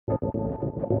It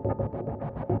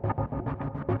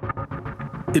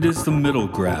is the middle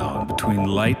ground between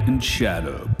light and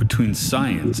shadow, between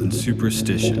science and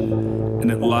superstition,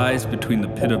 and it lies between the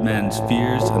pit of man's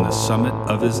fears and the summit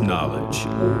of his knowledge.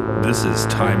 This is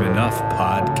Time Enough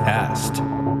Podcast.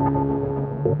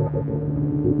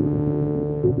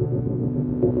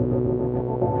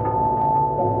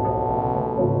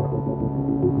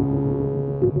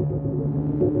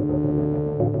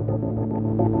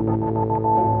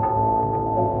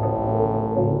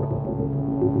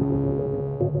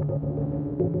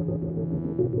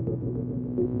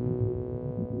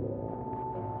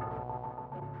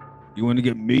 You want to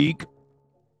get Meek?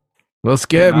 Let's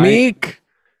get Meek.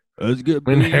 Let's get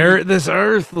Meek. Inherit this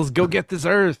earth. Let's go get this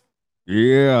earth.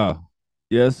 Yeah.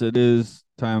 Yes, it is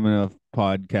Time Enough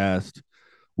Podcast,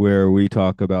 where we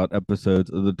talk about episodes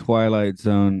of The Twilight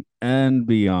Zone and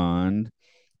beyond.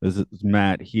 This is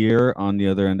Matt here. On the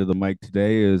other end of the mic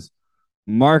today is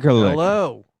Malek.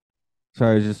 Hello.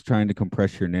 Sorry, I was just trying to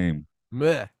compress your name.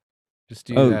 Meh. Just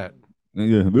do that.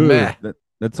 Yeah, Meh.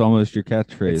 That's almost your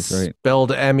catchphrase, It's right?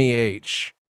 spelled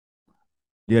M-E-H.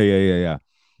 Yeah.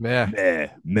 Meh.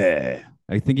 Meh.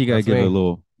 I think you gotta That's give it me. a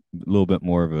little bit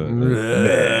more of a meh.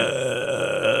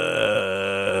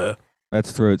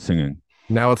 That's throat singing.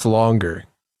 Now it's longer.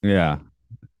 Yeah.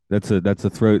 That's a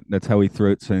throat. That's how we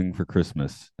throat sing for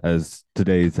Christmas, as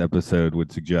today's episode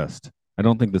would suggest. I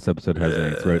don't think this episode has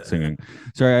any throat singing.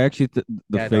 Sorry, I actually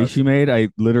the face you made, I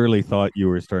literally thought you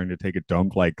were starting to take a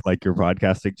dump, like your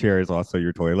podcasting chair is also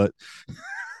your toilet.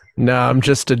 No, I'm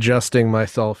just adjusting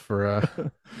myself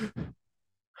for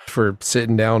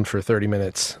sitting down for 30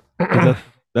 minutes.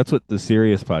 That's what the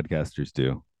serious podcasters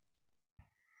do.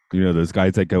 You know, those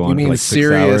guys that go on You mean for like 6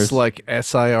 serious, hours. like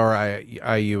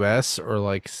SIRIUS, or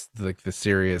like the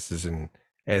serious is in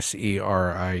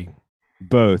SERI?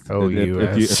 Both.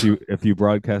 If you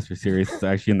broadcast for serious, it's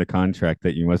actually in the contract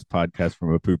that you must podcast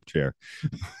from a poop chair.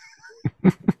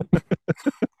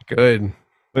 Good.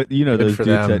 But you know, Good those for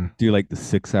dudes them. that do like the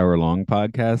 6 hour long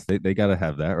podcast, they got to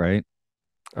have that, right?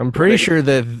 I'm pretty sure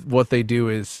that what they do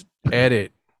is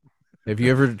edit. Have you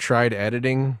ever tried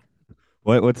editing?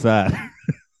 What's that?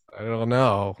 I don't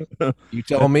know. You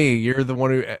tell me. You're the one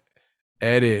who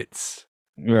edits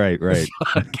Right.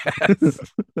 podcasts.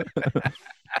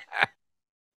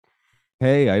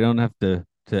 Hey, I don't have to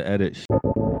edit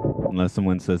unless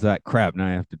someone says that. Crap, now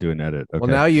I have to do an edit. Okay. Well,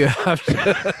 now you have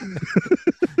to.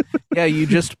 Yeah, you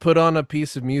just put on a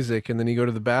piece of music and then you go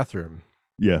to the bathroom.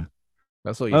 Yeah.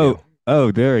 That's what you do.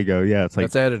 Oh, there you go. Yeah, it's like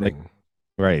That's editing.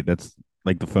 Right. That's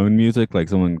like the phone music, like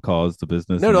someone calls the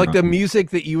business. No, like the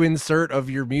music that you insert of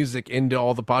your music into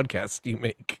all the podcasts you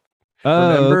make.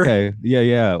 Oh, Remember? okay.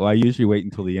 Yeah. Well, I usually wait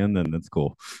until the end. Then that's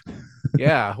cool.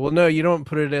 Yeah. Well, no, you don't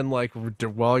put it in like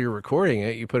while you're recording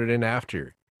it. You put it in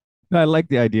after. I like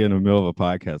the idea in the middle of a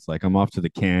podcast. Like I'm off to the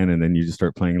can, and then you just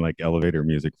start playing like elevator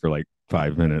music for like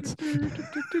 5 minutes.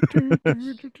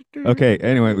 Okay.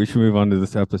 Anyway, we should move on to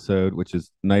this episode, which is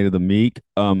Night of the Meek.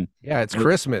 Yeah, it's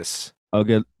Christmas.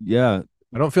 Yeah.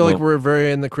 I don't feel like we're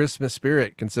very in the Christmas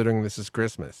spirit, considering this is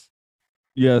Christmas.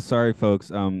 Yeah. Sorry,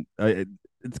 folks.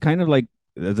 It's kind of like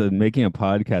making a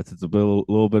podcast. It's a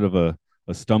little bit of a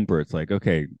stumper. It's like,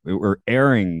 okay, we're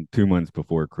airing 2 months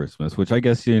before Christmas, which I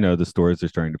guess, you know, the stores are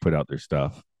starting to put out their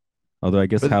stuff. Although I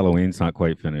guess Halloween's not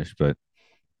quite finished, but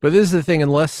this is the thing.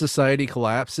 Unless society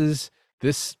collapses,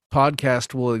 this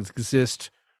podcast will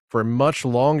exist for a much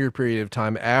longer period of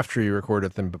time after you record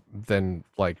it than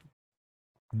like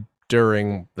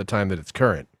during the time that it's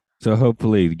current. So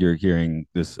hopefully you're hearing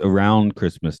this around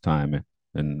Christmas time,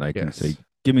 and I can say,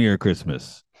 give me your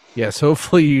Christmas. Yes,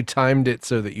 hopefully you timed it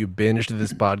so that you binged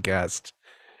this podcast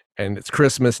and it's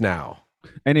Christmas now.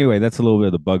 Anyway, that's a little bit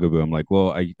of the bugaboo. I'm like,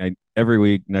 well, I every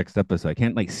week, next episode, I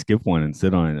can't like skip one and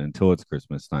sit on it until it's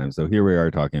Christmas time. So here we are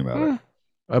talking about it.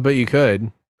 I bet you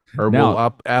could. Or now,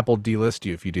 will Apple delist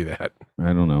you if you do that?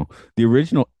 I don't know. The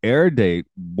original air date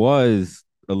was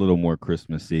a little more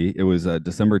Christmassy. It was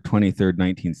December 23rd,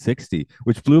 1960,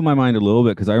 which blew my mind a little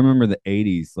bit because I remember the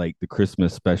 80s, like the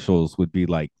Christmas specials would be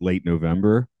like late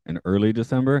November and early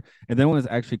December. And then when it was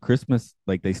actually Christmas,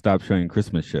 like they stopped showing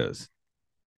Christmas shows.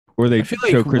 Or they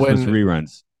show Christmas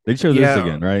reruns. They'd show this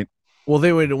again, right? Well,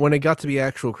 they would, when it got to be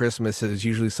actual Christmas, it was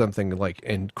usually something like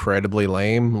incredibly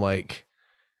lame. Like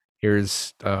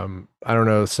here's, I don't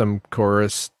know, some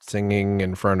chorus singing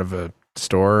in front of a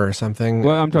store or something.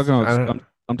 Well, I'm talking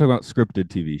about scripted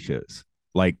TV shows.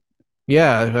 Like,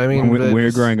 yeah, I mean, when we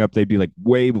were growing up, they'd be like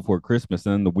way before Christmas.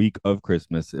 And then the week of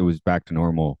Christmas, it was back to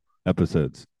normal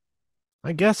episodes.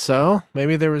 I guess so.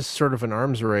 Maybe there was sort of an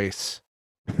arms race.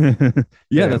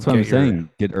 Yeah, that's what I'm saying.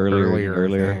 Get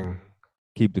earlier.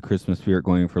 keep the Christmas spirit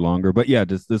going for longer. But yeah,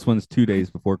 this one's 2 days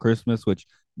before Christmas, which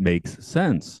makes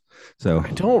sense. So,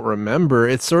 I don't remember.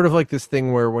 It's sort of like this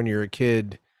thing where when you're a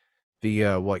kid, the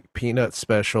like peanut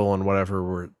special and whatever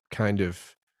were kind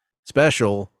of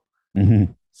special,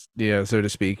 mhm. yeah, so to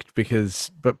speak,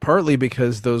 because but partly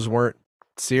because those weren't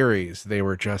series, they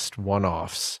were just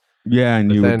one-offs. Yeah, and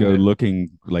But you would go then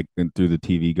looking like through the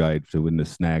TV guide to when to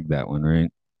snag that one,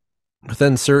 right? but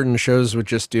then certain shows would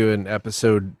just do an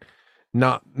episode,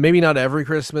 not maybe not every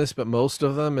Christmas, but most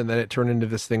of them, and then it turned into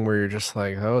this thing where you're just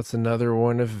like, oh, it's another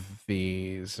one of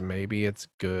these. Maybe it's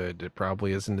good. It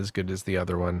probably isn't as good as the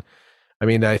other one. I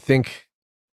mean, I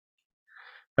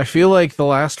feel like the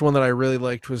last one that I really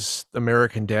liked was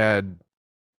American Dad,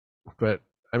 but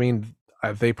I mean,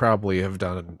 they probably have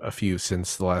done a few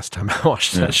since the last time I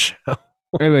watched Yeah. that show.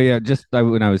 Anyway, yeah,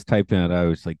 when I was typing it, I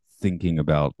was like thinking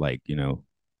about like,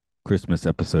 Christmas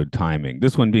episode timing.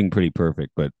 This one being pretty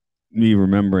perfect, but me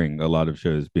remembering a lot of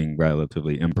shows being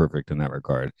relatively imperfect in that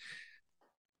regard.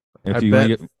 I If you want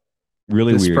bet to get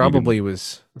really this weird, you can probably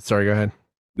was. Sorry, go ahead.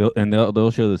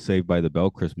 they'll show the Saved by the Bell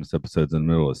Christmas episodes in the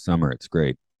middle of summer. It's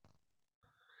great.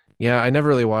 Yeah, I never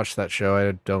really watched that show.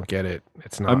 I don't get it.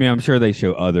 It's I not. mean, I'm sure they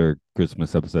show other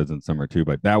Christmas episodes in summer too,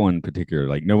 but that one in particular,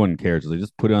 like no one cares. They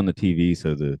just put it on the TV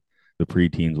so the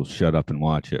preteens will shut up and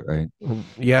watch it, right?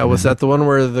 Yeah, was that the one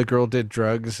where the girl did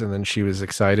drugs and then she was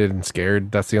excited and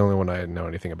scared? That's the only one I didn't know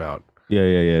anything about. Yeah,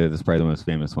 yeah, yeah. That's probably the most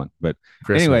famous one. But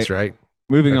anyway, Christmas, right?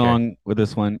 moving Okay. along with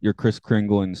this one, your Chris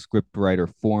Kringle in scriptwriter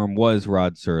form was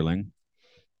Rod Serling.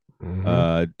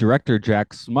 Hmm. Director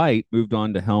Jack Smite moved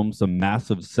on to helm some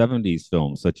massive 70s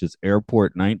films such as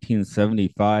Airport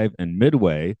 1975 and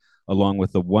Midway, along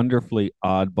with the wonderfully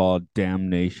oddball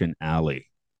Damnation Alley,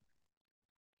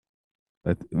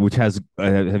 which has,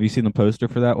 have you seen the poster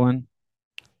for that one?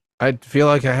 I feel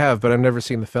like I have, but I've never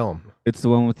seen the film. It's the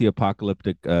one with the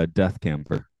apocalyptic death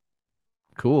camper.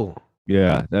 Cool.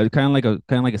 Yeah, kind of like a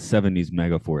 70s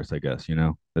Megaforce, I guess,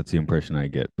 That's the impression I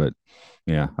get. But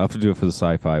yeah, I'll have to do it for the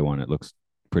sci-fi one. It looks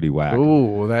pretty whack.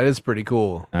 Ooh, that is pretty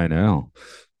cool. I know. Art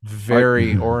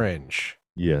Very orange.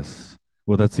 Yes.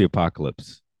 Well, that's the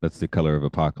apocalypse. That's the color of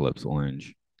apocalypse,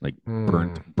 orange. Like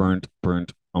burnt, Hmm. burnt,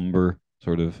 burnt umber,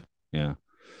 sort of. Yeah.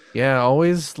 Yeah,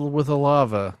 always with a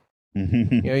lava. I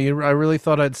really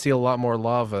thought I'd see a lot more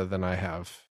lava than I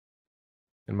have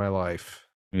in my life.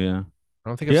 Yeah. I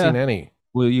don't think I've Yeah. seen any.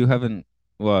 Well,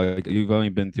 like, you've only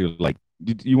been through like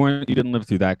you didn't live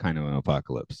through that kind of an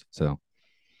apocalypse. So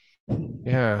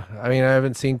Yeah, I mean, I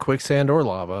haven't seen quicksand or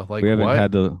lava. Like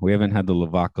what? we haven't had the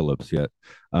lavacalypse yet.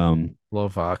 Um,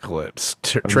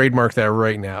 Lavacalypse. um, Trademark that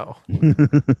right now.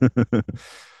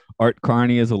 Art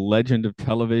Carney is a legend of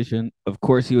television. Of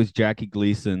course, he was Jackie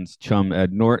Gleason's chum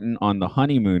Ed Norton on The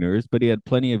Honeymooners, but he had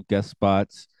plenty of guest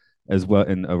spots as well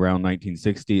in around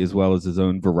 1960, as well as his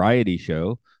own variety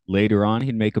show. Later on,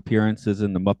 he'd make appearances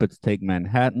in The Muppets Take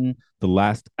Manhattan, The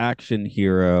Last Action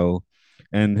Hero,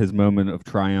 and his moment of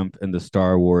triumph in the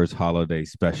Star Wars Holiday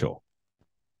Special.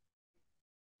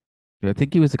 I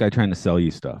think he was the guy trying to sell you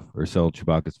stuff or sell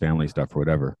Chewbacca's family stuff or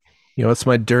whatever. You know, it's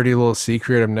my dirty little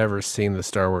secret. I've never seen the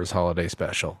Star Wars Holiday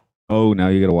Special. Oh, now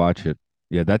you got to watch it.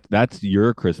 Yeah, that's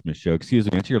your Christmas show. Excuse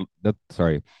me. That's your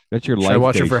Should I Life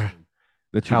watch it Day. for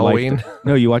That's your Life Day. Halloween?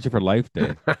 No, you watch it for Life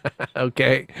Day.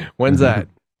 Okay. When's that?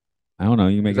 I don't know.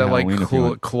 You Is make it that like Halloween if you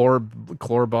want.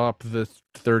 Chlorbop the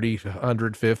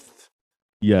 105th?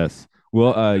 Yes.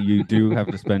 Well, you do have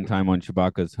to spend time on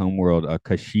Chewbacca's homeworld,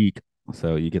 Kashyyyk,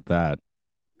 so you get that.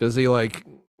 Does he like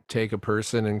take a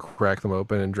person and crack them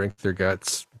open and drink their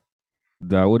guts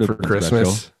That would for have been special.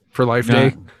 Christmas? For Life Nah,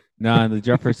 Day? nah. The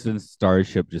Jefferson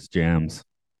Starship just jams.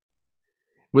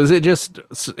 Was it just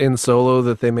in Solo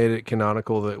that they made it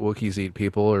canonical that Wookiees eat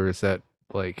people, or is that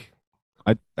like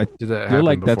I did that feel happen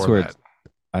like that's before where that? it's.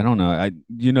 I don't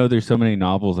know. There's so many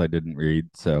novels I didn't read,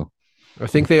 so I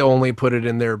think they only put it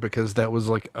in there because that was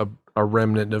like a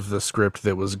remnant of the script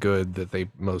that was good that they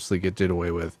mostly get did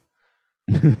away with.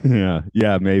 yeah,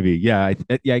 yeah, maybe, yeah,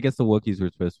 yeah. I guess the Wookiees were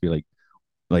supposed to be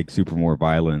like super more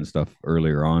violent and stuff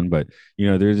earlier on, but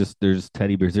there's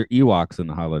teddy bears. They're Ewoks in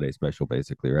the holiday special,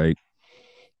 basically, right?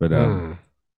 But Hmm.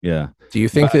 yeah. Do you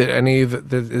think that any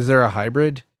of is there a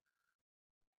hybrid?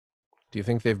 Do you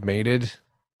think they've mated?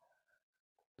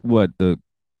 What the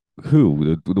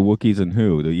Wookiees and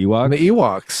who the And the Ewoks?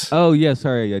 Ewoks. Oh yeah,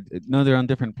 sorry. No, they're on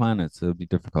different planets. So it'd be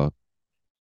difficult.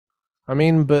 I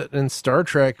mean, but in Star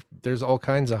Trek, there's all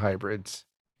kinds of hybrids.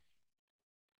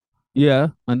 Yeah,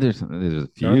 and there's a They're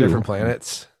on few. different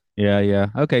planets. Yeah, yeah.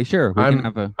 Okay, sure. We can I'm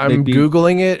have a. I'm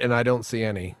Googling it and I don't see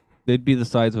any. They'd be the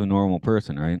size of a normal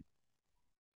person, right?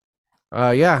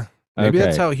 Yeah. Maybe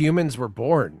that's Okay. how humans were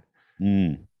born.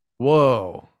 Mm,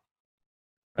 Whoa.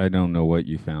 I don't know what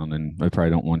you found, and I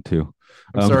probably don't want to.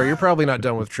 I'm sorry, you're probably not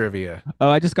done with trivia. Oh,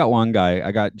 I just got one guy.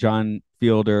 I got John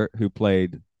Fielder, who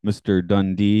played Mr.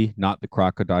 Dundee, not the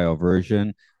crocodile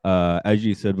version. As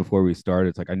you said before we started,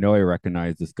 it's like I know I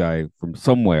recognize this guy from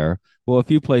somewhere. Well, a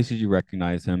few places you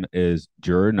recognize him is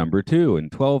juror number two in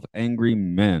 12 Angry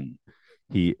Men.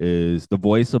 He is the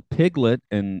voice of Piglet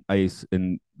in Ice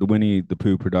in the Winnie the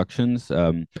Pooh productions.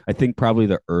 I think probably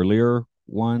the earlier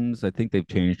ones. I think they've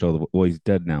changed all the. Well, he's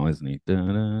dead now, isn't he?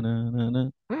 Da-na-na-na-na.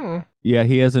 Hmm. Yeah,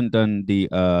 he hasn't done the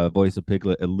voice of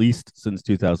Piglet at least since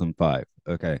 2005.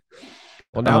 Okay.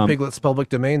 Well, now Um, Piglet's public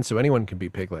domain, so anyone can be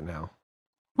Piglet now.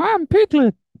 I'm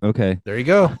Piglet. Okay. There you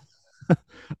go.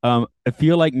 I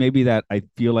feel like maybe that I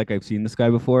feel like I've seen this guy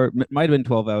before. Might have been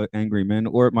 12 Angry Men,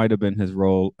 or it might have been his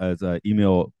role as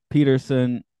Emil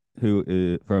Peterson, who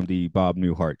is from the Bob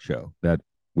Newhart show. That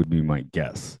would be my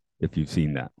guess if you've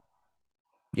seen that.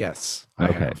 Yes, I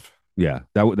Okay. have. Yeah,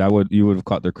 that would you would have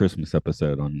caught their Christmas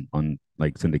episode on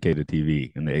like syndicated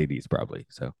TV in the 80s probably.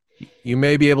 So You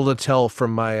may be able to tell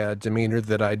from my demeanor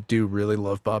that I do really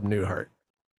love Bob Newhart.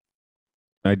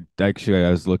 I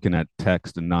was looking at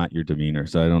text and not your demeanor,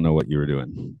 so I don't know what you were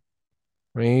doing.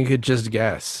 I mean, you could just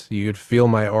guess. You could feel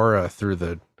my aura through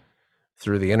the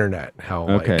internet.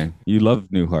 Okay, you love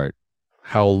Newhart.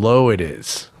 How low it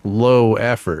is, low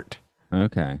effort,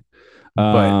 Okay. but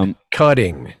Um,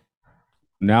 cutting.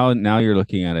 now you're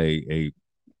looking at a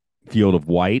field of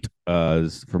white.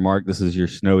 For Mark, this is your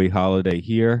snowy holiday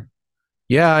here.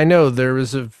 Yeah, I know there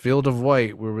was a field of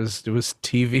white where it was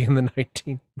TV in the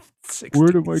Where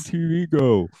did my 1960s. TV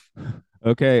go?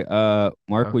 Okay,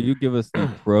 Mark, Uh, will you give us the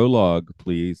prologue,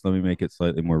 please? Let me make it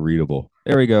slightly more readable.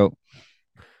 There we go.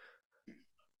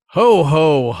 Ho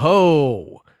ho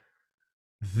ho!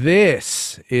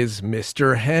 This is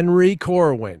Mr. Henry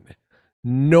Corwin,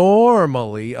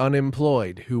 normally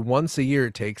unemployed, who once a year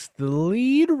takes the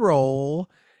lead role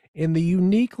in the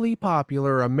uniquely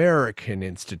popular American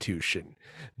institution,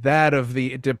 that of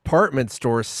the department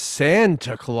store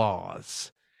Santa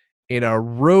Claus, in a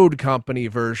road company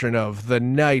version of The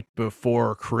Night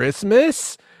Before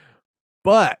Christmas.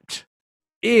 But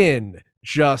in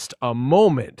just a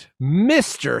moment,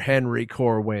 Mr. Henry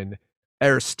Corwin,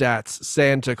 Erstats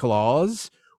Santa Claus,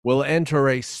 will enter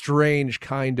a strange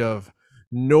kind of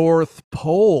North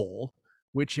Pole,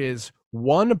 which is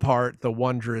one part the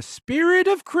wondrous spirit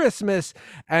of Christmas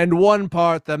and one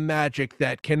part the magic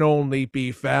that can only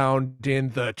be found in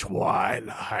the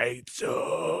Twilight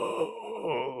Zone.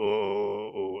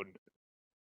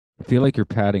 I feel like you're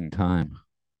padding time.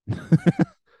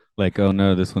 Like, oh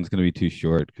no, this one's gonna be too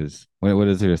short because what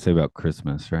is there to say about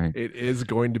Christmas, right? It is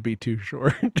going to be too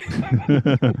short.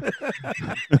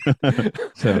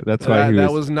 So that's why he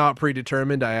That was was not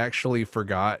predetermined. I actually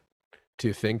forgot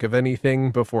to think of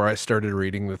anything before I started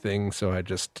reading the thing, so I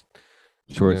just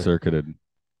short uh, circuited.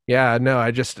 yeah,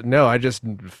 I just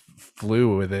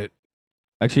flew with it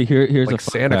Actually, here's a like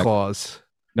fun Santa fact. Claus.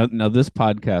 Now this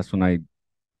podcast, when I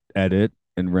edit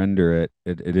and render it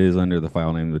is under the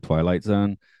file name of the Twilight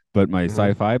Zone. But my Mhm.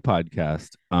 sci-fi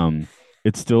podcast,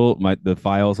 it's still the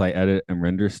files I edit and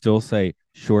render still say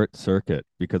short circuit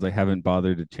because I haven't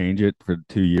bothered to change it for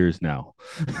 2 years now.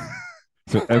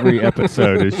 So every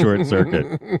episode is short circuit.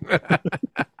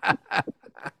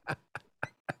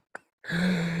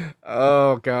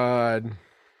 Oh God.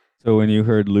 So when you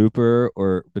heard Looper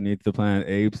or Beneath the Planet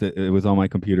Apes, it was on my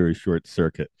computer as short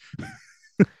circuit.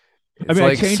 I It's mean, I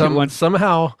like changed it once.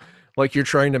 somehow like you're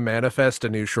trying to manifest a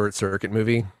new short circuit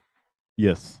movie.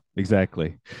 Yes,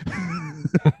 exactly.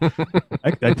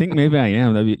 I think maybe I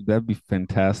am. That'd be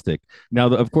fantastic. Now,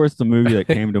 of course, the movie that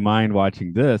came to mind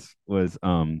watching this was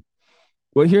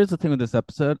well, here's the thing with this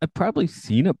episode. I've probably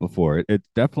seen it before. It's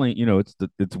definitely,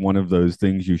 it's one of those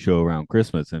things you show around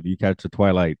Christmas. And if you catch the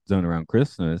Twilight Zone around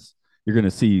Christmas, you're gonna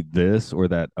see this or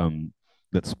that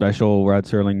special Rod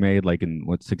Serling made like in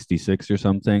what 66 or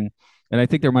something. And I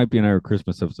think there might be another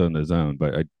Christmas episode in the zone,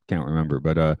 but I can't remember.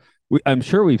 But I'm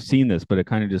sure we've seen this, but it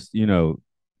kind of just,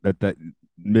 that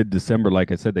mid December,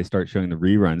 like I said, they start showing the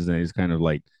reruns and they just kind of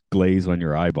like glaze on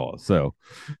your eyeballs. So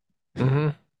Hmm.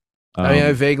 I mean, I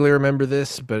um vaguely remember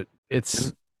this, but it's.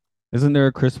 isn't, isn't there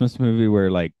a Christmas movie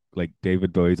where like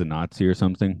David Bowie's a Nazi or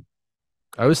something?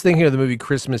 I was thinking of the movie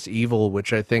Christmas Evil,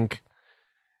 which I think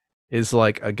is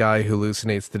like a guy who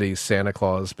hallucinates that he's Santa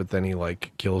Claus, but then he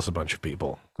like kills a bunch of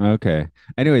people. Okay.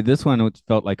 Anyway, this one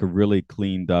felt like a really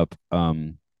cleaned up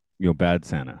bad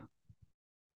Santa.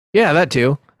 Yeah, that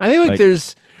too. I think like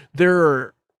Like there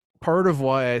are part of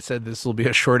why I said this will be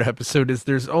a short episode is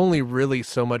there's only really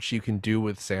so much you can do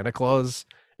with Santa Claus,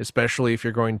 especially if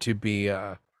you're going to be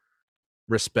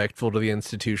respectful to the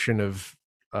institution of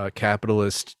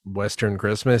capitalist Western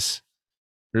Christmas.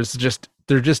 There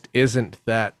just isn't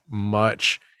that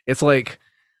much. It's like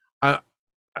I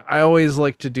I always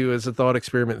like to do as a thought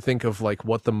experiment, think of like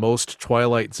what the most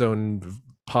Twilight Zone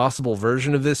possible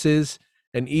version of this is,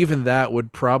 and even that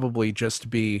would probably just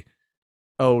be,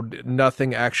 oh,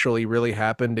 nothing actually really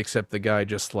happened except the guy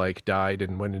just like died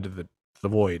and went into the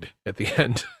void at the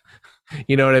end.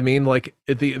 You know what I mean? Like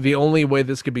the only way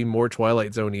this could be more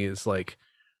Twilight Zoney is like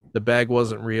the bag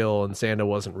wasn't real and Santa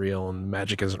wasn't real and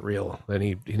magic isn't real, and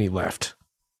he left.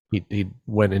 He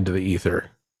went into the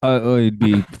ether. Oh, he'd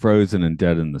be frozen and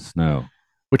dead in the snow.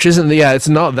 Which isn't, yeah, it's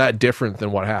not that different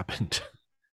than what happened.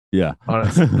 Yeah.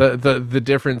 Honestly, the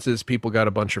difference is people got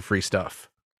a bunch of free stuff.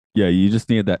 Yeah, you just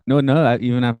need that. No, no,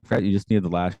 even after that, you just need the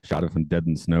last shot of him dead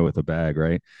in snow with a bag,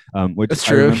 right? Which That's I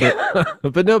true. remember.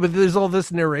 But no, but there's all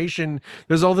this narration.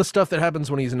 There's all this stuff that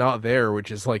happens when he's not there, which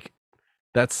is like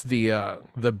that's the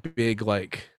big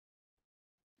like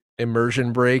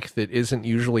immersion break that isn't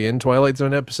usually in Twilight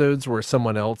Zone episodes, where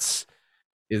someone else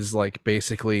is like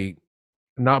basically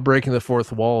not breaking the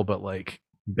fourth wall, but like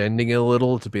bending it a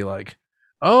little to be like,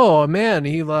 "Oh man,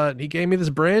 he gave me this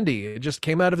brandy. It just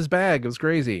came out of his bag. It was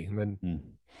crazy." And then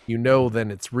Hmm.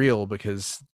 then it's real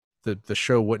because the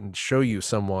show wouldn't show you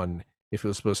someone if it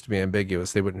was supposed to be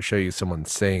ambiguous. They wouldn't show you someone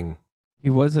saying He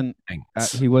wasn't. things.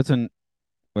 He wasn't.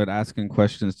 But asking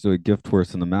questions to a gift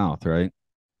horse in the mouth, right?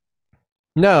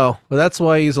 No, but that's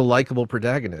why he's a likable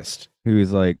protagonist. He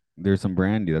was like, "There's some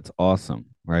brandy. That's awesome,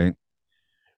 right?"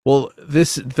 Well,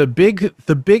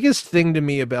 the biggest thing to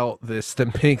me about this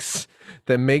that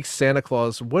makes Santa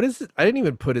Claus, what is it? I didn't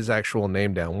even put his actual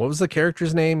name down. What was the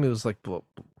character's name? It was like what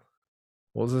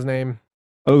was his name?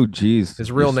 Oh, geez,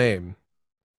 His real name.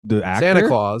 the Santa actor,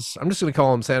 Claus. I'm just gonna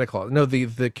call him Santa Claus. No,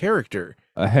 the character.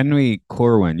 Henry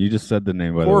Corwin. You just said the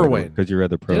name by the way Corwin. because you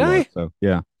read the Did prologue. I? So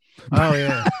yeah, Oh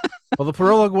yeah. Well, the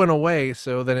prologue went away,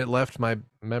 so then it left my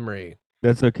memory.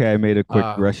 that's okay. I made a quick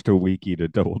Uh rush to wiki to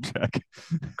double check.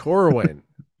 Corwin.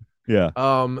 Yeah,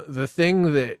 The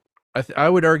thing that I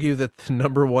would argue that the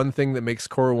number one thing that makes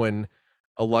Corwin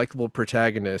a likable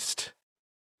protagonist,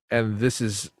 and this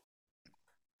is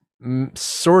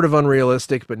sort of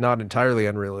unrealistic, but not entirely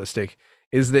unrealistic,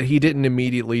 is that he didn't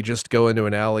immediately just go into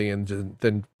an alley and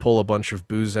then pull a bunch of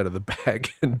booze out of the bag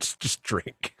and just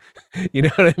drink. You know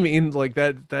what I mean? Like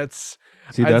that's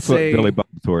see, I'd that's what Billy say, Bob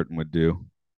Thornton would do.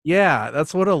 yeah,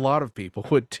 that's what a lot of people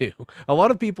would do. A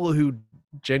lot of people who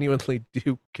genuinely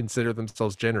do consider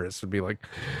themselves generous would be like,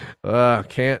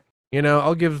 can't,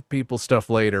 I'll give people stuff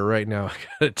later. Right now, I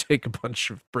gotta take a bunch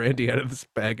of brandy out of this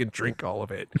bag and drink all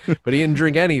of it. But he didn't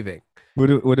drink anything. Would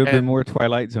have been And more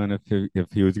Twilight Zone if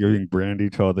he was giving brandy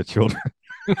to all the children.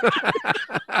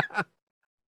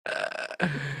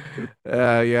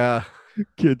 yeah.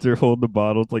 Kids are holding the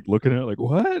bottles, like looking at it, like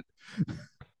what?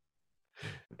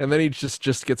 And then he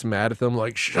just gets mad at them,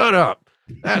 like, shut up.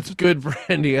 That's good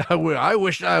brandy. I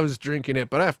wish I was drinking it,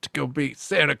 but I have to go beat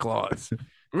Santa Claus.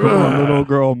 Come on, little Ugh.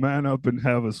 girl, man up and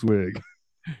have a swig.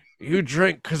 You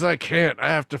drink because I can't. I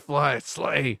have to fly a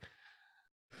sleigh.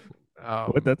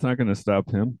 What? Um, That's not going to stop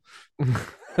him.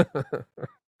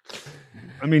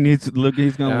 I mean, he's going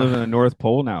to live in yeah. the North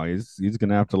Pole now. He's going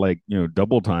to have to like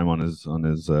double time on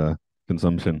his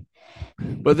consumption.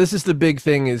 But this is the big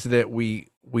thing, is that we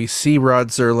see Rod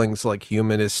Serling's like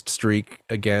humanist streak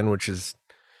again, which is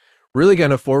really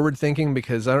kind of forward thinking,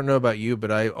 because I don't know about you,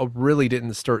 but I really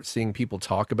didn't start seeing people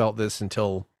talk about this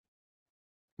until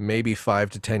maybe 5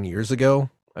 to 10 years ago.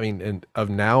 I mean, of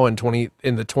now in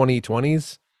the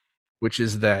 2020s, which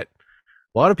is that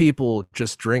a lot of people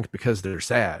just drink because they're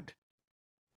sad.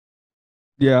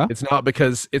 Yeah, It's not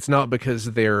because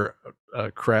they're a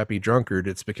crappy drunkard.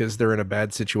 It's because they're in a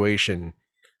bad situation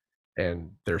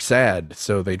and they're sad,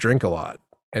 so they drink a lot.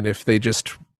 And if they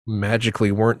just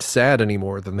magically weren't sad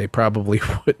anymore, then they probably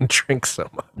wouldn't drink so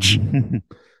much.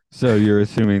 so you're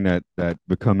assuming that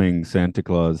becoming Santa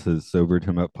Claus has sobered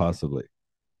him up, possibly.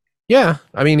 Yeah,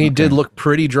 I mean, he did Okay. look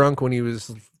pretty drunk when he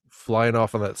was flying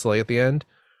off on that sleigh at the end,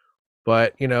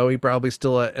 but he probably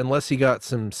still, unless he got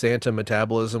some Santa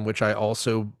metabolism, which I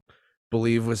also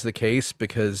believe was the case,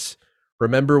 because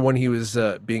remember when he was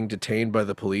being detained by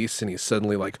the police and he's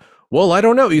suddenly like, well, I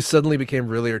don't know. He suddenly became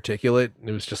really articulate, and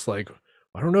it was just like,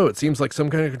 I don't know. It seems like some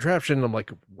kind of contraption. And I'm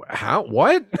like, how?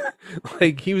 What?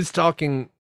 Like he was talking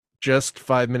just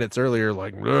 5 minutes earlier,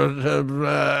 like,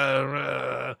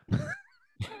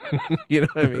 you know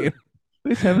what I mean?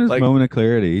 He's having his Like, moment of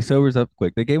clarity. He sobers up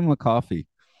quick. They gave him a coffee.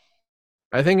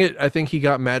 I think he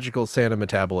got magical Santa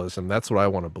metabolism. That's what I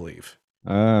want to believe.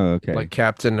 Oh, Like okay.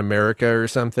 Captain America or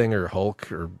something, or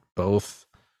Hulk, or both.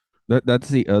 That's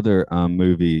the other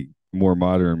movie, more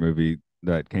modern movie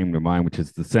that came to mind, which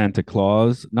is the Santa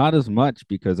Claus. Not as much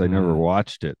because I never Mm,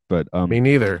 watched it, but me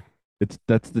neither. it's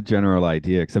that's the general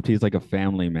idea. Except he's like a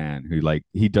family man who like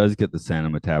he does get the Santa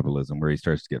metabolism where he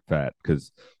starts to get fat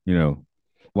because you know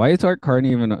why is Art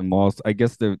Carney even a mall? I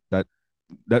guess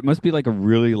that must be like a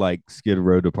really like Skid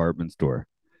Row department store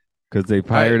because they've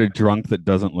I hired a drunk that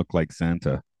doesn't look like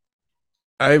Santa.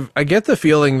 I get the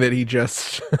feeling that he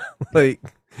just like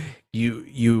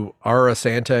you are a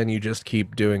Santa and you just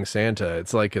keep doing Santa.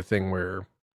 It's like a thing where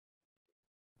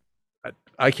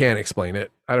I can't explain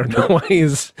it. I don't know But why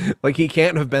he's like he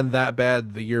can't have been that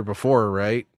bad the year before,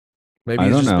 right? Maybe I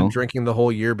he's don't just been know. drinking the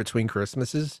whole year between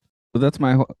Christmases. But that's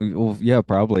my well, yeah,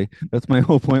 probably. That's my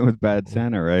whole point with Bad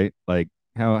Santa, right? Like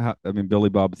how I mean Billy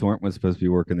Bob Thornton was supposed to be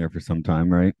working there for some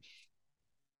time, right?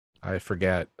 I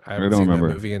forget. I I haven't don't seen that remember.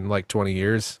 movie in like 20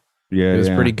 years. Yeah, It was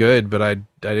yeah. pretty good, but I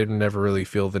didn't never really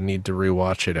feel the need to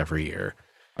rewatch it every year.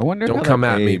 I wonder Don't how that come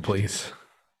at me, aged. please.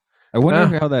 I wonder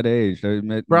Ah, how that aged.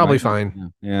 It probably might not. fine. Yeah,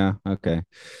 yeah, okay.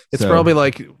 It's So probably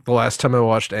like the last time I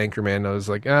watched Anchorman, I was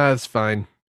like, it's fine.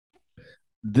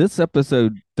 this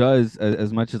episode does,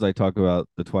 as much as I talk about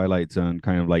the Twilight Zone,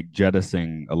 kind of like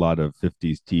jettisoning a lot of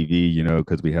 50s TV,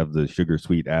 because we have the sugar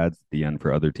sweet ads at the end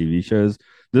for other TV shows.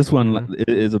 This one Hmm.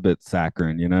 is a bit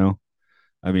saccharine.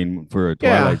 I mean, for a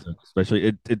Yeah. Twilight Zone, especially,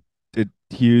 it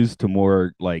hews to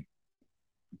more like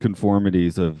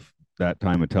conformities of that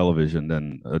time of television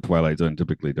than a Twilight Zone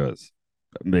typically does.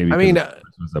 Maybe I because mean, it's a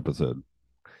Christmas episode.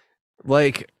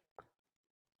 like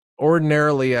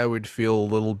ordinarily I would feel a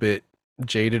little bit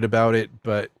jaded about it,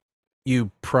 but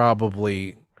you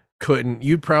probably couldn't.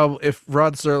 You'd probably, if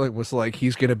Rod Serling was like,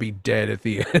 he's going to be dead at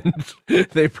the end,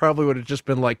 they probably would have just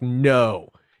been like, no,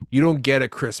 you don't get a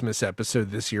Christmas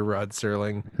episode this year, Rod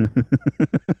Serling.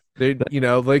 They,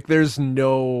 like there's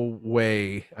no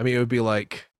way. I mean, it would be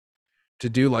like to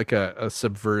do like a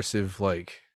subversive,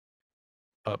 like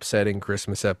upsetting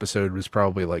Christmas episode was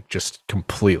probably like just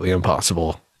completely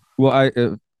impossible. Well,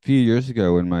 a few years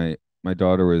ago when my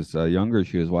daughter was younger,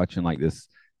 she was watching like this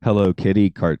Hello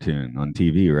Kitty cartoon on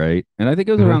TV, right? And I think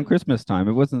it was Hmm. around Christmas time.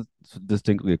 It wasn't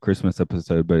distinctly a Christmas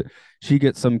episode, but she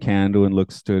gets some candle and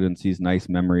looks to it and sees nice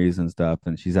memories and stuff.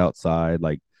 And she's outside,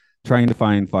 like trying to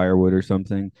find firewood or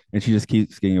something, and she just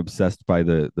keeps getting obsessed by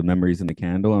the memories in the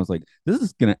candle. And I was like, this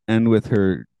is gonna end with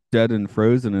her dead and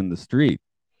frozen in the street.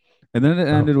 And then it Oh.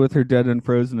 ended with her dead and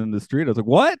frozen in the street. I was like,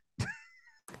 what?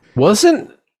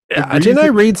 Wasn't The didn't I reason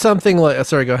read something like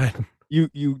sorry, go ahead.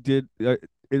 you did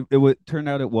it would turn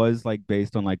out it was like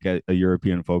based on like a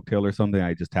European folktale or something.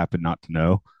 I just happened not to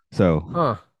know. So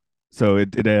Huh. so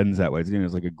it ends that way.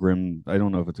 It's like a grim. I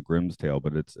don't know if it's a Grimm's tale,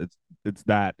 but it's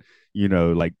that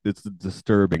like it's a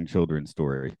disturbing children's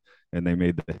story. And they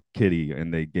made the kitty,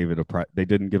 and they gave it they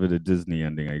didn't give it a Disney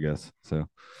ending, I guess. So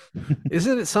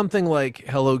Isn't it something like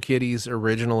Hello Kitty's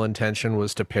original intention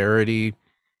was to parody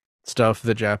stuff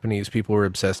that Japanese people were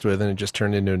obsessed with and it just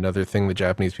turned into another thing that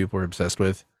Japanese people were obsessed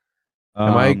with?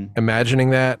 Am I um,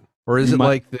 imagining that? Or is you it might.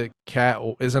 like the cat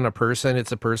isn't a person,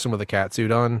 it's a person with a cat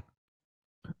suit on?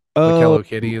 Like Oh, Hello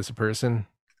Kitty is a person?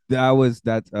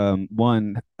 that's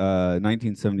one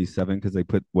 1977 because they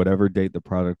put whatever date the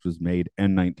product was made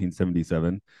in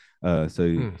 1977. So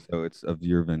Hmm. so it's of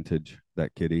your vintage,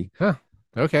 that kitty. Huh.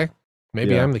 Okay.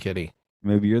 Maybe Yeah, I'm the kitty.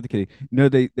 maybe you're the kitty. No,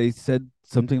 they said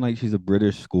something like she's a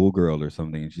British schoolgirl or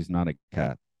something, and she's not a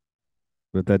cat,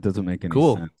 but that doesn't make any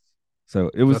Cool. sense. So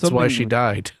it was That's why something she with,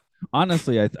 died.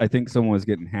 honestly, I think someone was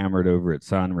getting hammered over at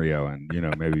Sanrio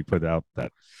and maybe put out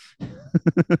that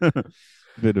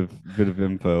bit of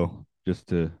info just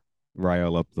to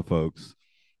rile up the folks.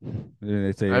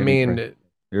 They say I any press. mean,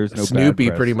 There's no bad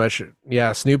Snoopy pretty press. much,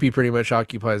 yeah, Snoopy pretty much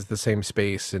occupies the same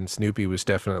space, and Snoopy was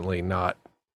definitely not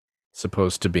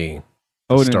supposed to be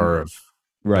the Oh, star and of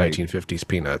right. 1950s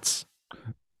Peanuts.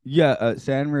 Yeah,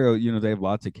 Sanrio, they have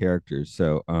lots of characters.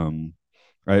 So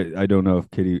I don't know if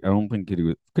Kitty. I don't think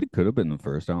Kitty could have been the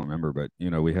first. I don't remember, but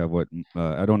we have what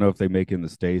I don't know if they make in the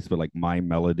States, but like My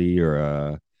Melody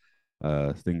or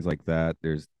things like that.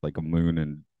 There's like a Moon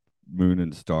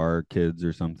and Star Kids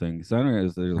or something. So I don't know.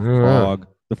 There's a Yeah. frog.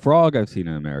 The frog I've seen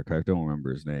in America. I don't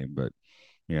remember his name, but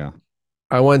yeah.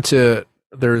 I went to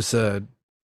there's a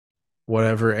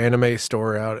whatever anime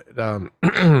store out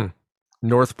at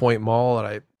North Point Mall that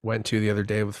I went to the other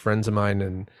day with friends of mine,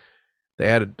 and they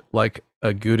had like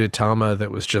a Gudetama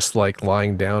that was just like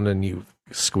lying down, and you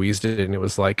squeezed it, and it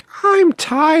was like, I'm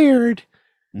tired.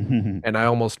 And I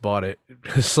almost bought it.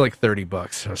 It's like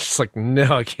 $30. I was just like,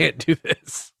 no, I can't do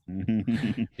this.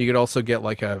 You could also get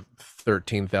like a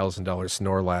 $13,000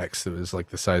 Snorlax that was like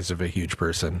the size of a huge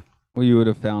person. Well, you would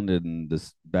have found it in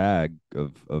this bag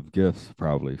of gifts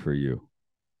probably for you.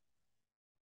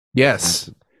 Yes,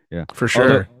 Santa. Yeah. for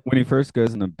Although sure. when he first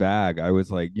goes in the bag, I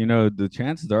was like, the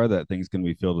chances are that thing's gonna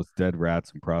be filled with dead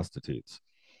rats and prostitutes.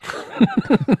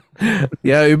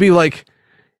 Yeah, it'd be like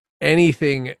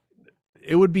anything.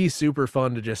 It would be super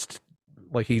fun to just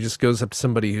like he just goes up to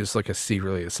somebody who's like a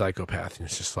secretly a psychopath and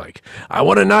it's just like, I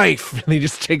want a knife. And he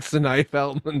just takes the knife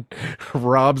out and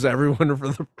robs everyone for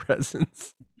the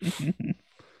presents.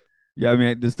 Yeah, I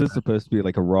mean, this is supposed to be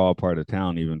like a raw part of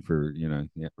town, even for, yeah,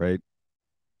 right?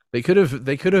 They could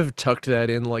have tucked that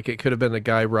in like it could have been a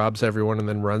guy robs everyone and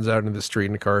then runs out into the street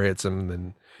and a car hits him and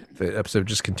then the episode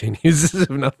just continues as if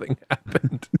nothing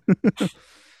happened.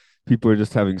 People are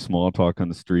just having small talk on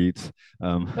the streets.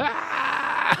 Um,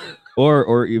 Ah!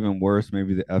 or even worse,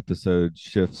 maybe the episode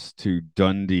shifts to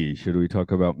Dundee. Should we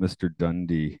talk about Mr.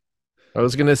 Dundee? I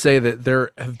was gonna say that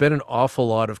there have been an awful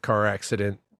lot of car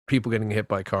accident people getting hit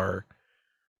by car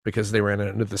because they ran out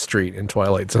into the street in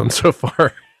Twilight Zone so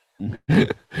far.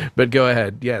 But go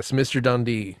ahead. Yes, Mr.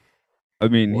 Dundee. I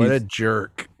mean, What a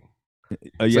jerk.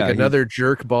 It's like yeah, he's another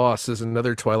jerk boss is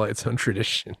another Twilight Zone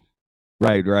tradition.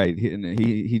 right, right.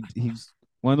 He's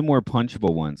one of the more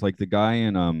punchable ones. Like the guy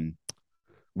in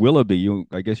Willoughby,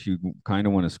 I guess you kind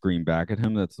of want to scream back at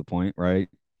him. That's the point, right?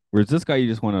 Whereas this guy, you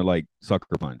just want to like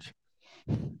sucker punch.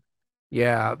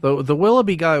 Yeah, the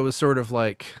Willoughby guy was sort of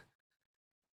like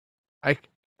I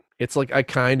it's like I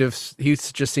kind of he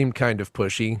just seemed kind of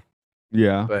pushy,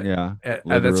 Yeah, but yeah, that's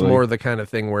literally. more the kind of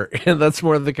thing where that's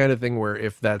more the kind of thing where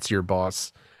if that's your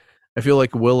boss, I feel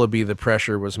like Willoughby the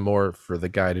pressure was more for the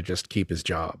guy to just keep his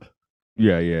job.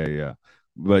 Yeah, yeah, yeah.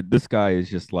 But this guy is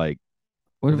just like,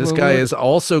 This guy is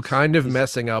also kind of he's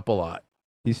messing up a lot.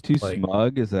 he's too Like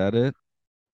smug. Is that it?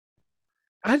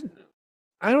 I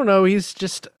I don't know, he's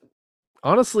just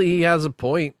honestly he has a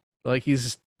point. Like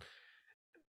he's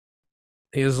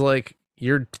like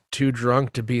you're too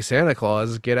drunk to be Santa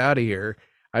Claus, get out of here.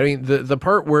 I mean the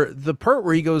part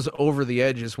where he goes over the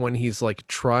edge is when he's like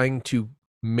trying to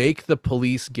make the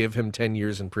police give him 10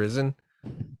 years in prison.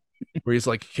 Where he's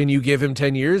like, "Can you give him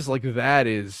 10 years?" Like that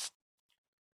is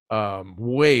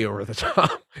way over the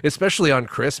top, especially on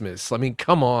Christmas. I mean,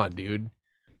 come on, dude.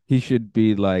 He should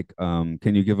be like, can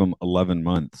you give him 11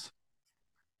 months?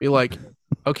 Be like,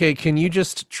 okay, can you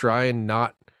just try and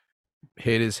not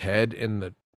hit his head in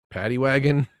the paddy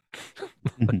wagon?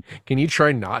 Can you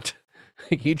try not?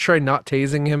 Can you try not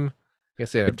tasing him? I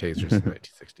guess they have tasers in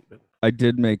 1960, but I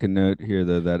did make a note here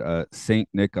though that Saint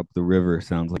Nick up the river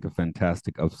sounds like a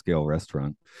fantastic upscale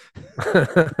restaurant.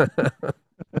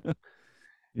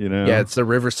 You yeah, know? it's a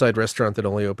Riverside restaurant that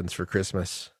only opens for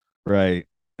Christmas. Right.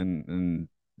 And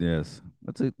yes.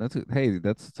 That's it. Hey,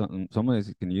 that's something somebody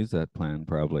can use that plan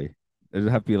probably. It'd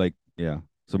have to be like, yeah,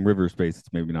 some river space.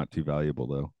 It's maybe not too valuable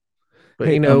though. But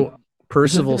Hey, isn't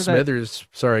Percival there that Smithers.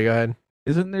 Sorry, go ahead.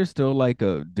 isn't there still like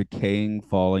a decaying,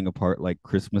 falling apart like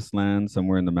Christmas land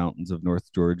somewhere in the mountains of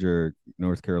North Georgia or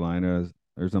North Carolina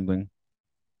or something?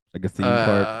 Like a theme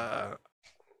park? Uh,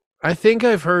 I think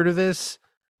I've heard of this.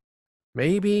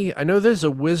 Maybe I know there's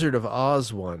a Wizard of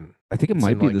Oz one. I think it It's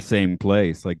might in be the like same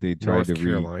place. Like they tried North to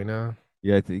Carolina.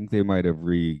 yeah, I think they might have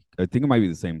I think it might be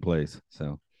the same place.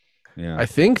 So yeah. I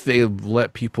think they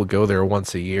let people go there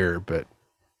once a year, but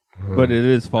But uh, it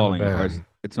is never falling apart. been.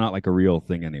 It's not like a real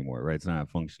thing anymore, right? It's not a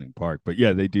functioning park. But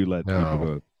yeah, they do let people No.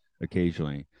 go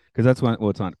occasionally because that's when well,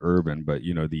 it's not urban, but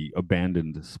the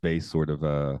abandoned space sort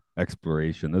of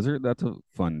exploration. That's a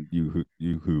fun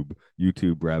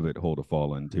YouTube rabbit hole to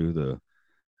fall into the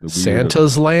weird.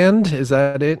 Santa's Land, is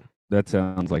that it? That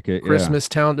sounds like it. Yeah. Christmas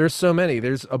Town. There's so many.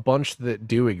 There's a bunch that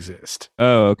do exist.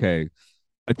 Oh, okay.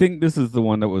 I think this is the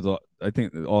one that was. I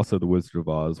think also the Wizard of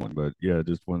Oz one, but yeah,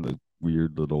 just one of the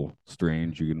weird little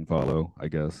strange you can follow, I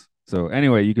guess. So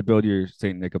anyway, you could build your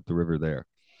Saint Nick up the river there.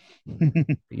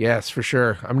 Yes, for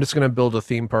sure. I'm just gonna build a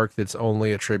theme park that's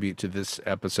only a tribute to this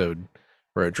episode,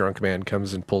 where a drunk man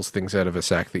comes and pulls things out of a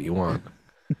sack that you want.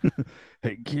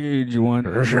 Hey kid, For you want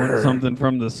sure. something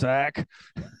from the sack?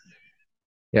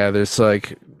 Yeah, there's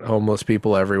like homeless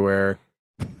people everywhere.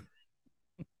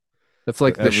 It's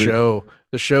like the Every show.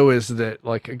 The show is that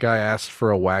like a guy asked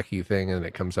for a wacky thing and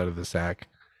it comes out of the sack.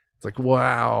 It's like,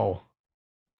 wow,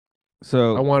 I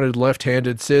so wanted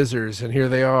left-handed scissors and here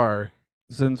they are.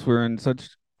 since we're in such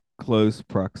close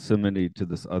proximity to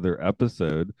this other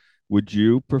episode, would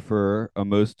you prefer a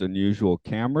most unusual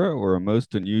camera or a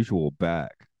most unusual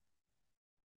bag?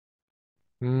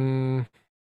 Hmm.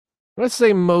 Let's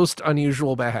say most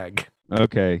unusual bag.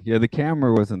 Okay, yeah, the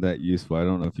camera wasn't that useful. I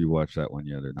don't know if you watched that one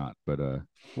yet or not, but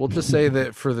We'll just say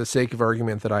that for the sake of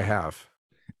argument that I have.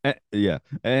 Yeah.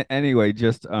 Anyway,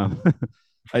 just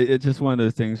it's just one of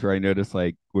those things where I notice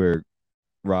like where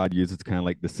Rod uses kind of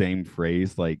like the same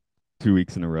phrase like 2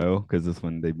 weeks in a row because this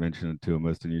one they mentioned it to a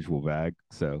most unusual bag.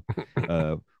 So,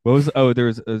 what was there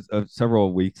was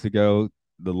several weeks ago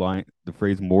the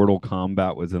phrase Mortal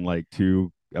Kombat was in like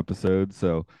two episodes.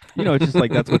 So it's just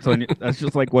like that's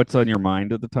just like what's on your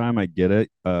mind at the time. I get it.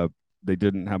 They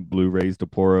didn't have Blu-rays to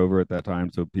pour over at that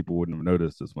time, so people wouldn't have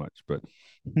noticed as much. But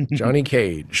Johnny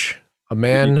Cage, a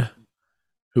man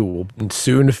who will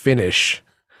soon finish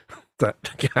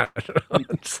that. God, I'm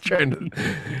just trying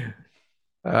to.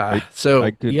 I I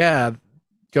So could yeah,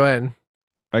 go ahead.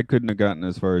 I couldn't have gotten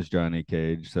as far as Johnny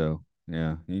Cage, so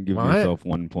yeah, you can give What? yourself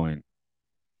 1 point.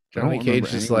 I don't Johnny remember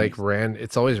Cage is like anyone's. ran.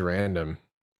 It's always random.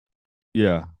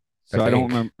 Yeah, I so I don't think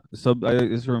remember Sub. I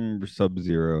just remember Sub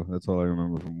Zero. That's all I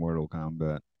remember from Mortal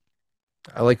Kombat.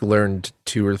 I like learned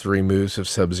two or three moves of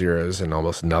Sub Zeros and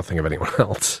almost nothing of anyone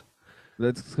else.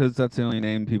 That's because that's the only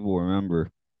name people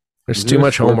remember. There's Was too there a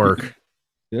much Scorpion? homework.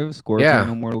 Do you have a Scorpion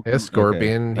Yeah, in Mortal his Kombat?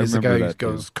 Okay, Scorpion. I He's the remember guy who that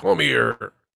too. goes, "Come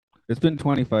here." It's been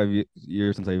 25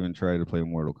 years since I even tried to play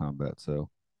Mortal Kombat, so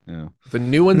yeah. The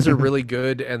new ones are really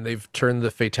good, and they've turned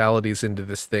the fatalities into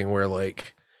this thing where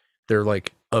like they're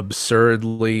like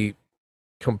absurdly,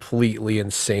 completely,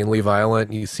 insanely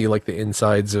violent. You see like the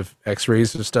insides of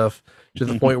X-rays and stuff to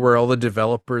the point where all the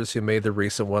developers who made the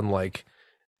recent one like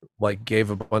gave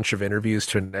a bunch of interviews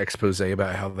to an expose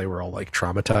about how they were all like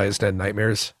traumatized and had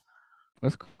nightmares.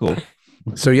 That's cool.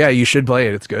 So yeah, you should play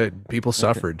it. It's good. People Okay.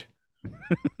 suffered.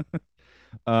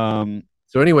 Um.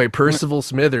 So anyway, Percival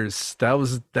Smithers, that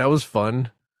was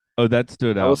fun. Oh, that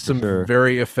stood That was out for some sure.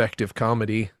 very effective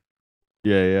comedy.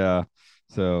 Yeah, yeah.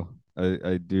 So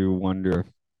I do wonder if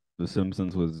The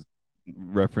Simpsons was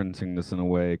referencing this in a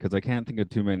way because I can't think of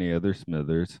too many other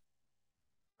Smithers.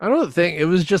 I don't think it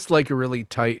was just like a really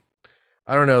tight.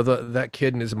 I don't know. That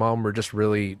kid and his mom were just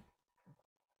really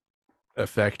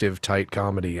effective, tight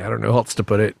comedy. I don't know how else to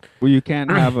put it. Well, you can't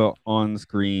And have a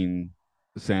on-screen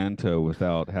Santa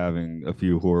without having a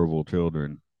few horrible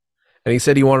children. he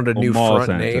said he wanted a Well, new mall front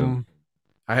Santa. name.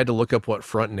 I had to look up what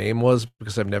front name was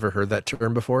because I've never heard that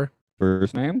term before.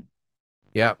 First name?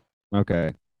 Yeah,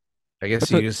 Okay. I guess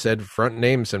That's you what just said front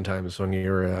name sometimes when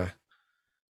you're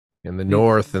in the he's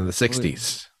North in the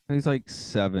 '60s. he's like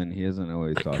 7. He isn't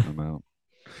always talking about.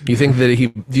 You think that he?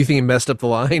 Do you think he messed up the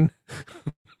line?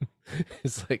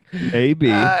 It's like, Maybe,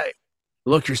 uh,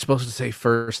 look, you're supposed to say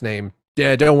first name.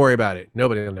 Yeah, don't worry about it.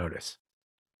 Nobody will notice.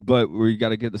 but we got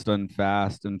to get this done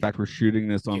fast. In fact, we're shooting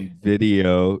this Yeah. on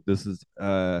video. This is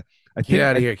I Get think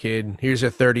out of I here, kid. Here's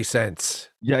your 30 cents.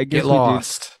 yeah, I Get guess we did.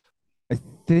 lost. I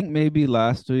think maybe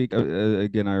last week.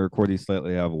 Again, I record these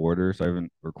slightly out of order, so I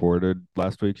haven't recorded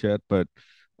last week's yet. But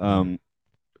Mm. um,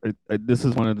 this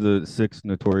is one of the 6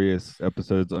 notorious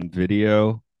episodes on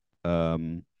video,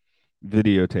 um,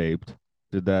 videotaped.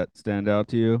 Did that stand out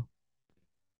to you?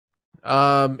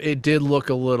 It did look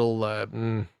a little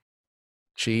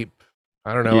cheap.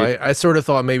 I don't know. Yeah, I sort of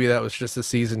thought maybe that was just a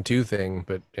season two thing,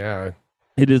 but yeah,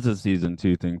 it is a season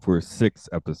 2 thing for 6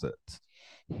 episodes.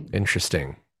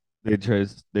 interesting.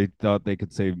 They thought they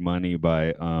could save money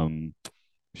by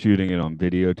shooting it on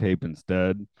videotape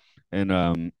instead,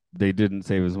 and they didn't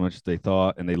save as much as they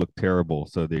thought, and they looked terrible,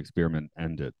 so the experiment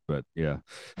ended. But yeah,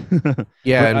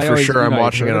 Yeah, but and I for always sure I'm I'd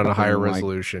watching it heard on a about them. higher I'm like,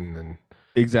 resolution than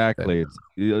exactly. It's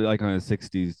like on the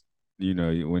 60s,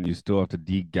 when you still have to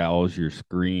degauge your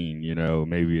screen,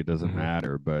 maybe it doesn't Mhm.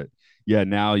 matter. But yeah,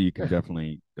 now you can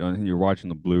definitely, you're watching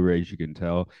the Blu-rays, you can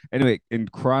tell. Anyway, in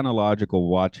chronological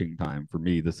watching time, for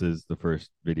me, this is the first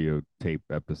videotape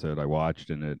episode I watched,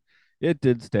 and it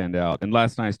did stand out. And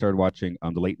last night I started watching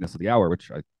The Lateness of the Hour,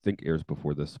 which I think airs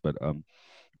before this, but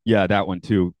yeah, that one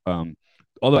too.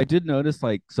 Although I did notice,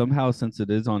 like, somehow since it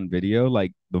is on video,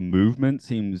 like the movement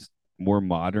seems more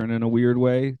modern in a weird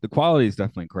way. The quality is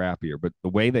definitely crappier, but the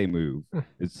way they move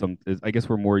is I guess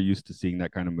we're more used to seeing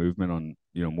that kind of movement on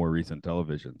more recent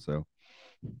television. So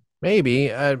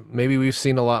maybe we've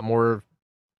seen a lot more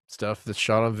stuff that's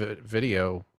shot on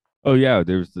video. oh yeah,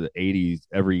 there's the '80s,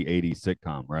 every '80s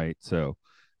sitcom, right? So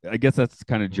I guess that's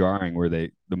kind of jarring where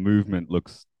the movement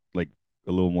looks like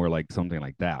a little more like something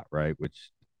like that, right?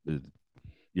 Which is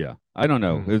yeah, I don't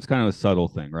know. Mm. It's kind of a subtle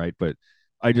thing, right? But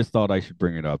I just thought I should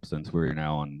bring it up since we're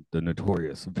now on the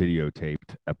notorious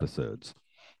videotaped episodes.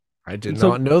 I did And so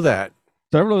not know that.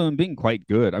 several of them being quite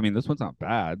good. I mean, this one's not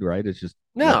bad, right? It's just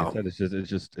like I No. said, it's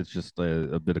just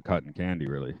a bit of cotton candy,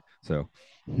 really. So,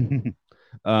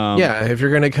 um, Yeah, if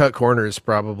you're gonna cut corners,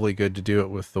 probably good to do it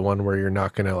with the one where you're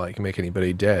not gonna like make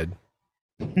anybody dead.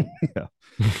 yeah.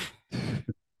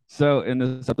 So in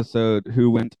this episode,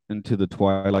 who went into the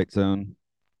Twilight Zone?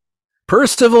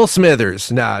 Percival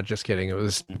Smithers. Nah, just kidding. It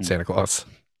was Mhm. Santa Claus.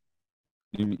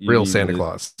 You Real mean Santa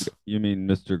Claus.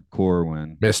 Mr.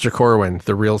 Corwin? Mr. Corwin,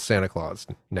 the real Santa Claus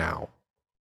now.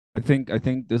 I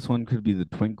think this one could be the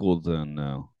Twinkle Zone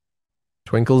now.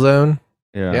 Twinkle Zone?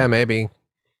 Yeah. Yeah, maybe.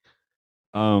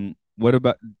 What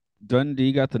about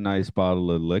Dundee got the nice bottle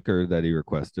of liquor that he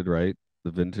requested, right?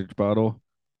 The vintage bottle.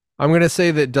 I'm going to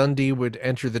say that Dundee would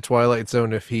enter the Twilight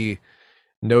Zone if he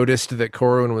noticed that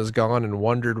Corwin was gone and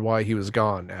wondered why he was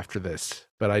gone after this.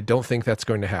 But I don't think that's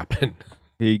going to happen.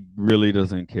 He really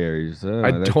doesn't care. He's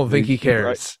I that don't think he he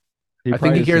probably cares. he I think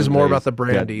probably he cares assumes more that about he's the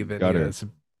dead brandy in the than he gutter. does.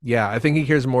 Yeah, I think he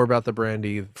cares more about the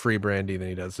brandy, free brandy, than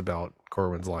he does about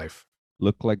Corwin's life.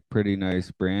 Look like pretty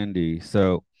nice brandy.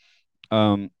 So,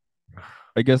 um,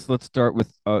 I guess let's start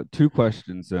with two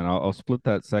questions. Then I'll split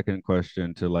that second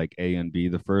question to like A and B.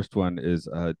 The first one is,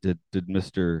 did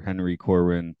Mr. Henry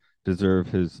Corwin deserve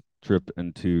his trip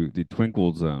into the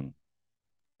Twinkle Zone?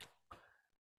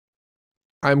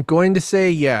 I'm going to say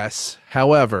yes.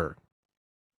 However,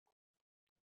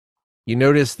 you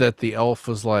notice that the elf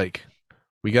was like,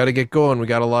 we got to get going. We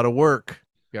got a lot of work.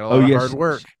 We got a Oh lot of yeah, hard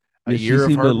work. A yeah. year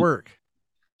of hard work.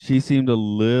 She seemed a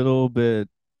little bit.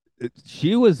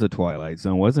 She was the Twilight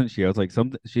Zone, wasn't she? I was like,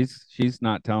 something. She's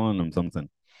not telling him something.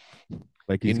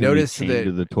 Like You he's gonna be notice chained that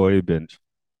to the toy bench.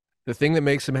 the thing that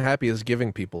makes him happy is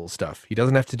giving people stuff. He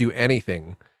doesn't have to do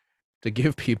anything to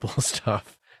give people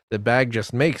stuff. The bag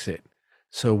just makes it.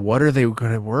 So what are they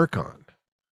going to work on?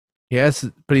 Yes,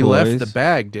 but he left the Toys.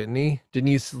 bag, didn't he?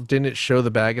 Didn't it show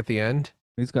the bag at the end?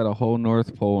 He's got a whole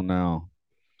North Pole now.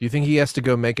 Do you think he has to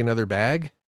go make another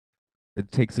bag?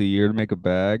 It takes a year to make a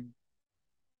bag.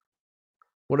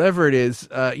 Whatever it is,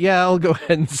 yeah, I'll go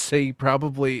ahead and say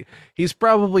probably he's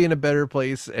probably in a better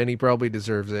place and he probably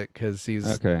deserves it because he's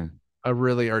Okay. a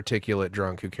really articulate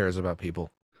drunk who cares about people.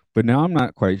 But now I'm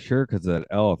not quite sure because that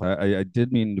elf. I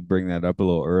did mean to bring that up a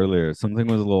little earlier. Something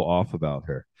was a little off about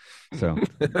her. So,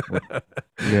 w- Oh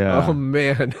yeah.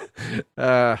 man.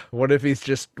 What if he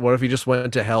just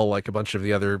went to hell like a bunch of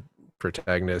the other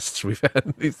protagonists we've had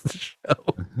in this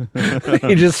show?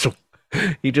 He just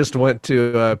he just went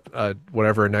to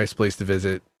whatever a nice place to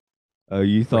visit.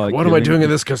 You Like, thought what am I giving doing in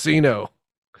this casino?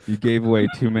 you gave away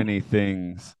too many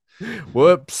things.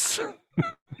 Whoops.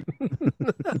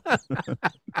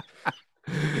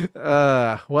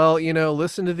 Well,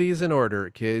 listen to these in order,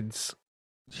 kids.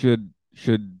 Should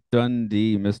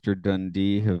Dundee, Mr.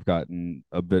 Dundee, have gotten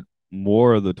a bit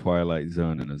more of the Twilight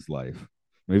Zone in his life?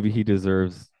 Maybe he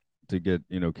deserves to get,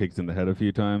 kicked in the head a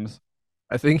few times.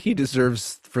 I think he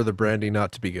deserves for the brandy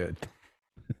not to be good.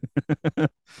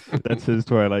 That's his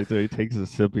Twilight Zone. He takes a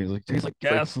sip and he's like, tastes like It's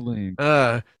like, gasoline.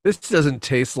 this doesn't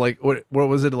taste like what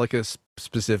was it like a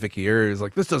specific year? It was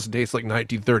like this doesn't taste like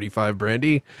 1935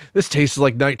 brandy. This tastes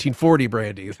like 1940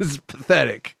 brandy. This is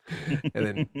pathetic. And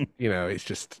then, he's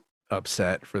just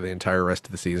upset for the entire rest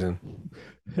of the season.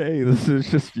 Hey, this is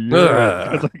just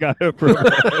urine because Ugh. I got it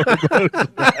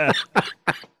promoted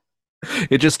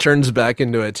It just turns back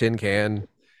into a tin can.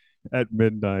 at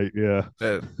midnight. Yeah.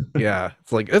 Uh, yeah,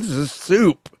 it's like this is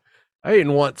soup. I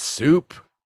didn't want soup.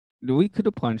 We could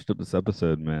have punched up this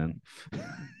episode, man.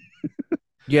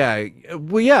 Yeah,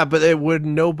 well, yeah, but it would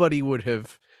nobody would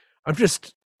have. I'm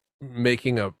just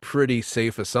making a pretty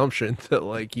safe assumption that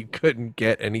like you couldn't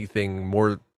get anything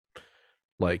more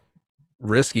like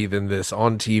risky than this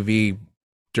on TV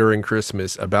during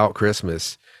Christmas about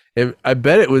Christmas. And I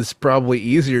bet it was probably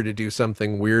easier to do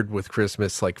something weird with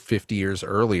Christmas like 50 years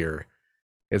earlier.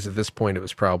 As at this point, it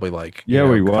was probably like, Yeah,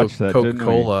 we watched that, didn't we?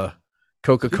 Coca-Cola.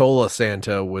 Coca-Cola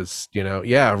Santa was,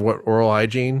 yeah, what oral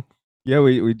hygiene. Yeah,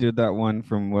 we did that one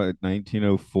from what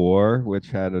 1904,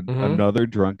 which had Hmm. another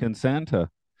drunken Santa.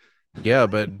 Yeah,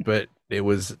 but it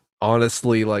was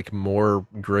honestly like more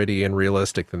gritty and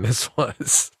realistic than this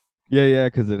was. Yeah, yeah,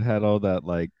 because it had all that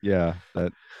like, yeah,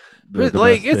 that the But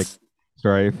like domestic it's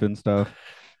strife and stuff.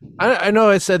 I know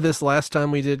I said this last time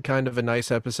we did kind of a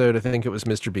nice episode. I think it was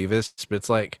Mr. Beavis, but it's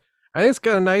like I think it's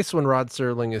kind of nice when Rod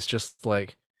Serling is just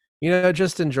like,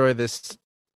 just enjoy this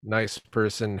nice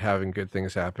person having good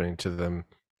things happening to them.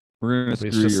 We're gonna It's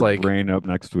screw just your like brain up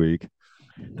next week.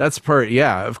 that's part,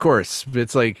 yeah, of course. But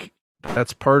it's like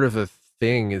that's part of the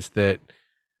thing is that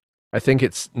I think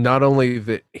it's not only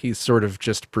that he's sort of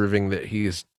just proving that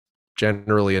he's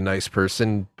generally a nice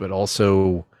person, but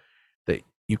also that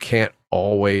you can't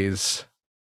always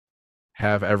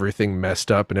have everything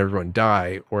messed up and everyone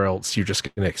die, or else you're just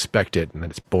going to expect it and then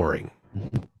it's boring.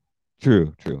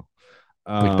 True, true.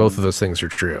 Like both of Um, those things are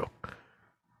true.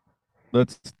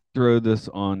 let's throw this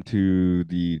onto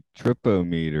the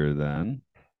tripometer then.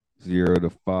 0 to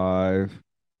 5.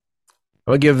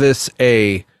 I'm gonna give this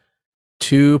a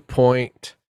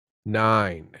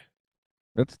 2.9.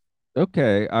 That's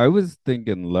okay. I was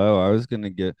thinking low. I was gonna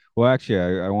get well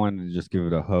actually I wanted to just give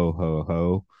it a ho ho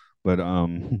ho. But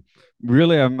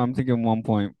really I'm thinking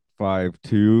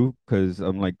 1.52 because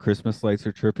I'm like Christmas lights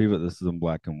are trippy, but this is in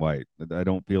black and white. I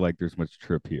don't feel like there's much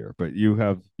trip here. But you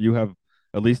have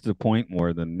at least a point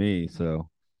more than me, so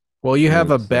Well, you have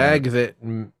a there's that. bag that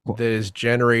is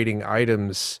generating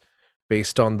items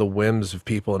based on the whims of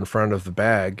people in front of the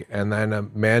bag, and then a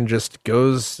man just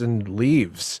goes and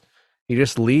leaves. He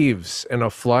just leaves in a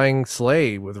flying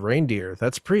sleigh with reindeer.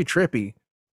 That's pretty trippy.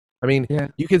 I mean, Yeah.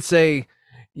 you could say,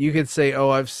 "Oh,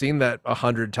 I've seen that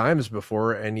 100 times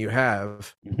before," and you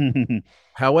have.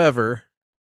 However,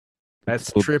 It's that's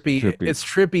still trippy. trippy. It's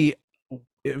trippy,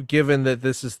 given that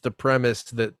this is the premise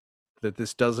that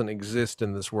this doesn't exist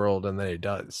in this world, and then it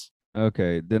does.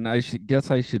 Okay, then I should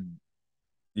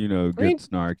I get mean,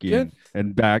 snarky good.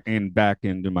 and back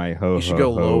into my ho You should ho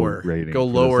go ho lower. Go rating for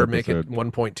this lower, make it episode.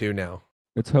 1.2 now.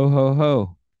 It's ho ho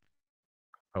ho.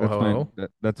 Ho ho ho.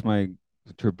 That's my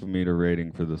triple meter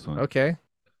rating for this one, Okay.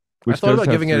 I which thought does about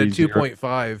have giving it a three zero.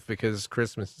 2.5 because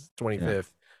Christmas is Yeah.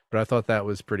 25th, but I thought that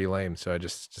was pretty lame, so I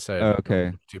just decided to go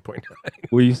Okay. 2.9.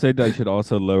 Well, you said I should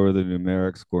also lower the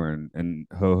numeric score, and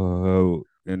ho ho ho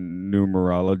in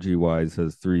numerology wise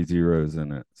has three zeros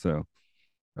in it.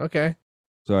 Okay.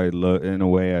 So in a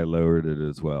way I lowered it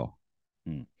as well.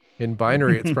 Hmm. In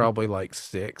binary, it's probably like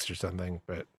 6 or something,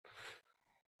 but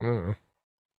I don't know.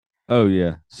 Oh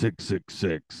yeah,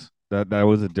 666. That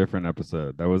was a different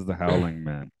episode. That was the Howling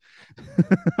Man.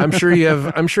 I'm sure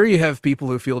you have people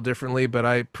who feel differently, but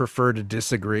I prefer to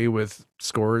disagree with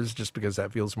scores just because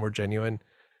that feels more genuine.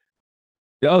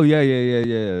 Oh yeah, yeah, yeah,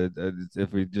 yeah.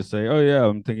 If we just say, "Oh yeah,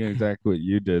 I'm thinking exactly what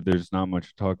you did," there's not much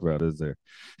to talk about, is there?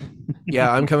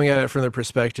 Yeah, I'm coming at it from the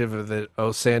perspective of that,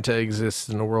 oh, Santa exists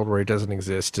in a world where he doesn't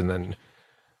exist, and then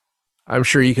I'm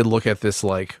sure you could look at this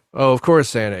like, oh, of course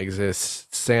Santa exists.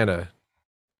 Santa.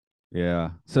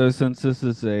 Yeah. So since this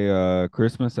is a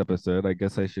Christmas episode, I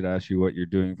guess I should ask you what you're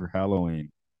doing for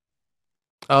Halloween.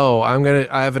 Oh, I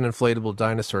have an inflatable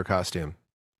dinosaur costume.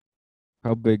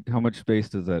 How much space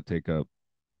does that take up?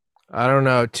 I don't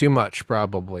know, too much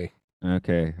probably.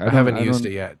 Okay. I haven't used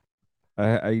it yet.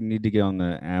 I need to get on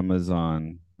the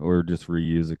Amazon or just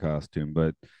reuse a costume,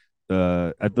 but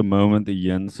at the moment the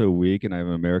yen's so weak and I have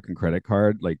an American credit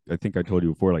card, like I think I told you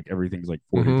before, like everything's like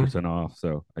Hmm. 40% off,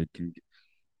 so I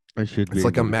should be It's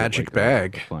like a able to get like magic a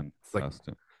bag. fun It's like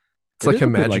costume. it's It like is a a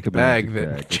bit like a magic bag magic that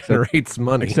bag, except generates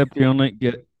money. except you only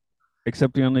get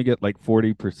except you only get like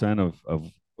 40%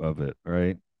 of it,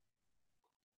 right?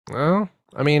 Well,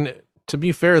 I mean, to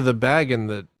be fair, the bag in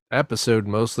the episode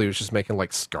mostly was just making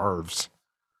like scarves.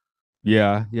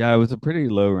 Yeah, yeah, it was a pretty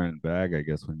low rent bag, I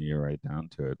guess, when you get right down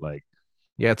to it. Like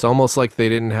Yeah, it's almost like they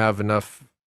didn't have enough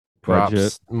budget props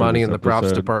for money this in the props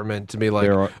episode. department to be like,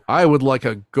 They're I would like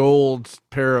a gold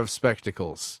pair of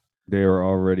spectacles. they were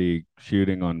already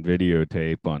shooting on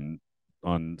videotape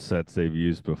on sets they've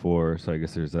used before, so I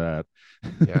guess there's that.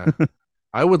 Yeah.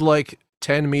 I would like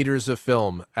 10 meters of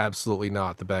film. Absolutely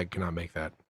not. The bag cannot make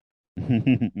that.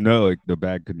 No, the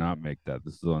bag could not make that.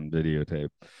 This is on videotape.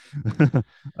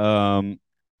 um,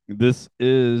 this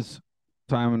is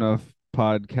Time Enough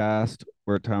Podcast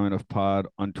or Time Enough Pod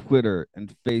on Twitter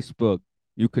and Facebook.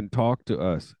 You can talk to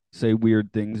us, say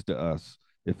weird things to us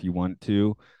if you want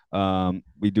to.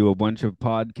 We do a bunch of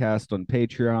podcasts on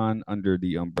Patreon under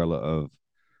the umbrella of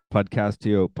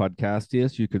Podcastio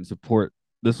Podcastius. You can support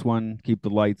this one, keep the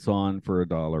lights on for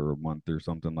 $1 a month or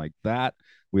something like that.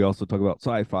 We also talk about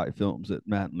sci-fi films at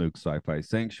Matt and Luke's Sci-Fi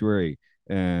Sanctuary,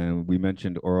 and we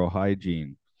mentioned oral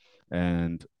hygiene.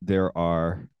 And there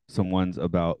are some ones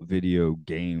about video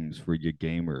games for you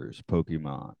gamers,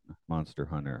 Pokemon, Monster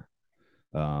Hunter,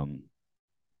 um,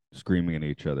 screaming at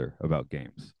each other about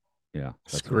games. Yeah,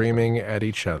 that sort of stuff Screaming at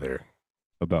each other,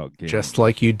 about just games.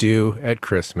 like you do at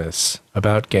Christmas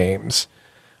about games.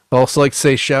 I also like to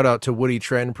say shout out to Woody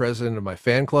Trend, president of my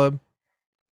fan club.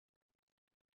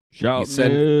 You Shouting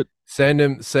send it.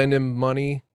 send him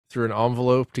money through an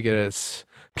envelope to get us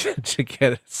to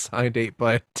get it signed 8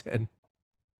 by 10.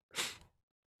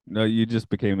 No, you just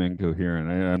became incoherent.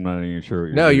 I'm not even sure what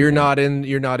you're No, doing you're there. not in.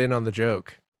 You're not in on the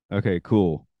joke. Okay,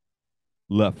 cool.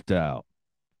 Left out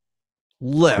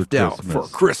for Left out for Christmas.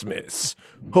 Christmas.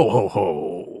 Ho ho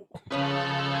ho.